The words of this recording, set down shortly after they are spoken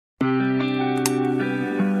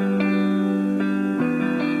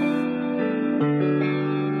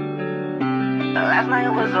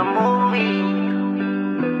night was a movie.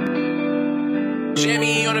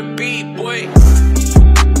 Jimmy on the beat, boy.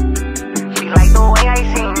 She like the way I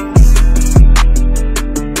sing.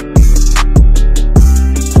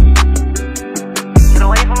 Get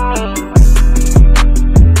away from me.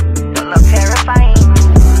 You look terrifying.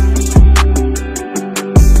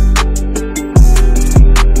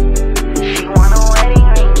 She want a wedding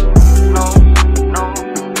ring. No, no.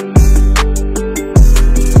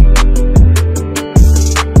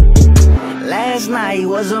 Last night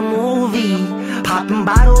was a movie. Popping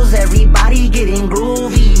bottles, everybody getting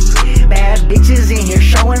groovy. Bad bitches in here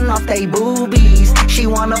showing off they boobies. She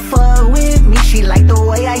wanna fuck with me, she like the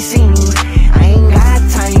way I sing. I ain't got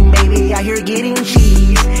time, baby, out here getting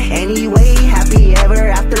cheese. Anyway, happy ever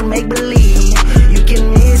after make believe. You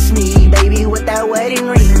can miss me, baby, with that wedding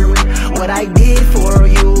ring. What I did for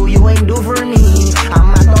you, you ain't do for me.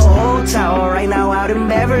 I'm at the hotel right now out in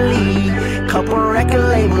Beverly. Couple record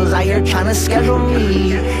labels out here tryna schedule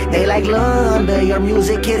me. They like Lil Unda, your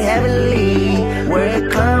music hit heavily. Where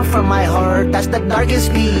it come from my heart, that's the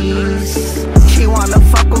darkest piece. She wanna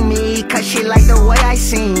fuck with me, cause she like the way I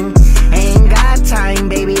sing. Ain't got time,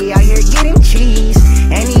 baby, out here getting cheese.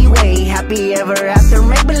 Anyway, happy ever after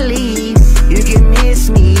make believe. You can miss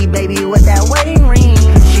me, baby, with that wedding ring.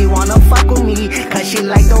 She wanna fuck with me, cause she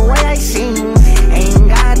like the way I sing. Ain't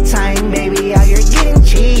got time, baby, out here getting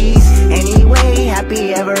cheese. Anyway,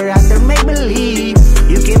 happy ever after make believe.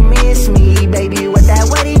 You can miss me, baby, with that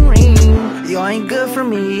wedding ring. You ain't good for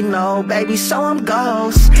me, no, baby, so I'm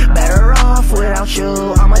ghost. Better off without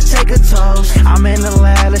you, I'ma take a toast. I'm in the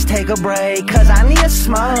lab, let's take a break, cause I need a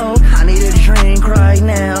smoke. I need a drink right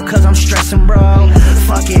now, cause I'm stressing, bro.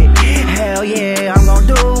 Fuck it, hell yeah, I'm gon'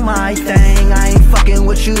 do my thing. I ain't fucking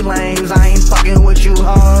with you lames, I ain't fucking with you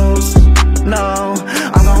hoes. No,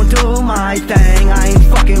 I'm gon' do my thing. I ain't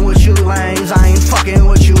fucking with you lames, I ain't fucking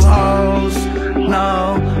with you hoes.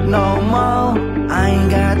 No, no more. I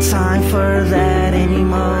ain't got time for that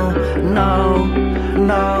anymore. No,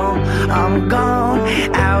 no, I'm gone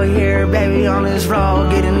out here, baby, on this road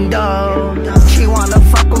getting dope. She wanna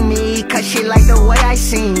fuck with me, cause she like the way I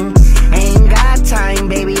sing. Ain't got time,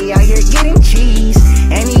 baby, out here getting cheese.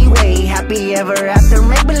 Anyway, happy ever after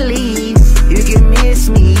make believe. You can miss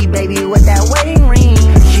me, baby, with that wedding ring.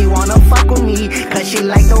 She wanna fuck with me, cause she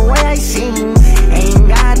like the way I sing. Ain't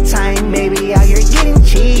got time, baby, out here getting